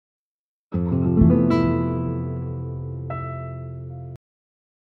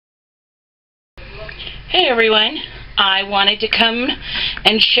Hey everyone, I wanted to come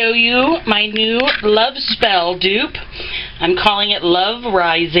and show you my new Love Spell dupe. I'm calling it Love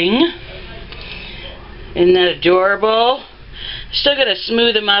Rising. Isn't that adorable? Still gotta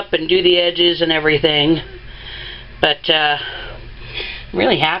smooth them up and do the edges and everything, but I'm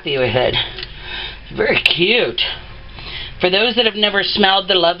really happy with it. It's very cute. For those that have never smelled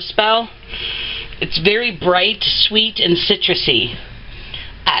the Love Spell, it's very bright, sweet, and citrusy.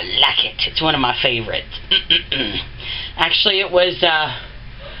 I like it. It's one of my favorites. Actually, it was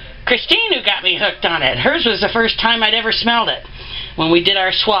Christine who got me hooked on it. Hers was the first time I'd ever smelled it, when we did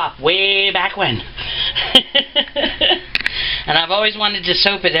our swap way back when. And I've always wanted to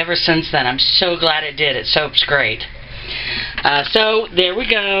soap it ever since then. I'm so glad it did. It soaps great. So, there we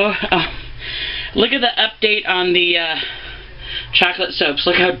go. Oh, look at the update on the chocolate soaps.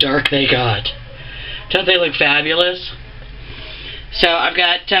 Look how dark they got. Don't they look fabulous? So I've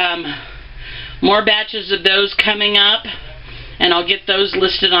got more batches of those coming up, and I'll get those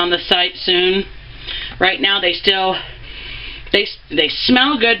listed on the site soon. Right now they still they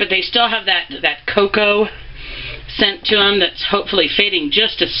smell good, but they still have that cocoa scent to them that's hopefully fading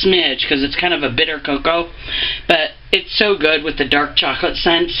just a smidge because it's kind of a bitter cocoa, but it's so good with the dark chocolate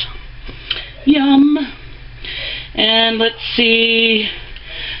scents. Yum. And let's see,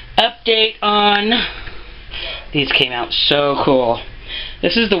 update on, these came out so cool.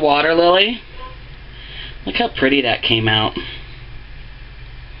 This is the water lily. Look how pretty that came out.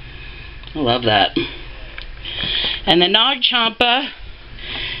 I love that. And the Nog Champa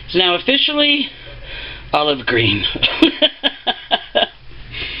is now officially olive green.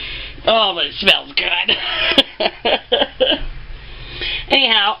 Oh, but it smells good.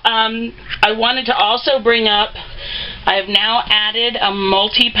 Anyhow, I wanted to also bring up, I have now added a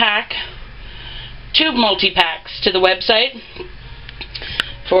multi-pack, tube multi-packs to the website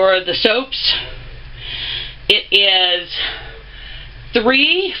for the soaps. It is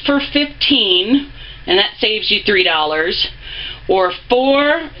 3 for $15, and that saves you $3, or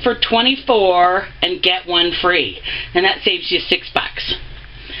 4 for $24 and get one free, and that saves you $6.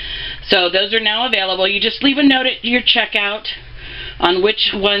 So those are now available. You just leave a note at your checkout on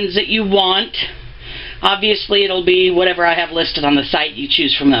which ones that you want. Obviously it'll be whatever I have listed on the site. You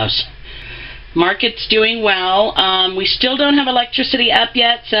choose from those. Market's doing well. We still don't have electricity up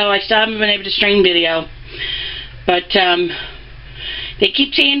yet, so I still haven't been able to stream video. But they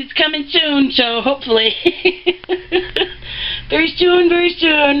keep saying it's coming soon, so hopefully. Very soon, very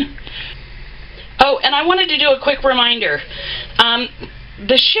soon. Oh, and I wanted to do a quick reminder.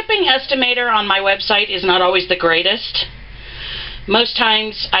 The shipping estimator on my website is not always the greatest. Most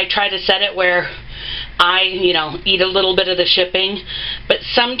times I try to set it where I, eat a little bit of the shipping, but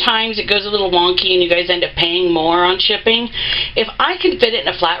sometimes it goes a little wonky and you guys end up paying more on shipping. If I can fit it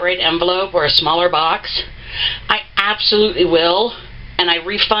in a flat rate envelope or a smaller box, I absolutely will, and I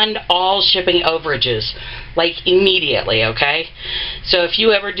refund all shipping overages, like immediately, okay? So if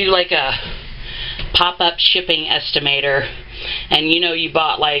you ever do like a pop-up shipping estimator, and you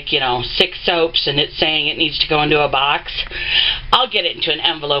bought like 6 soaps and it's saying it needs to go into a box, I'll get it into an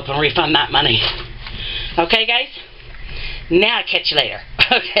envelope and refund that money. Okay guys? Now I'll catch you later.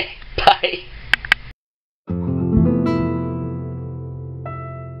 Okay, bye.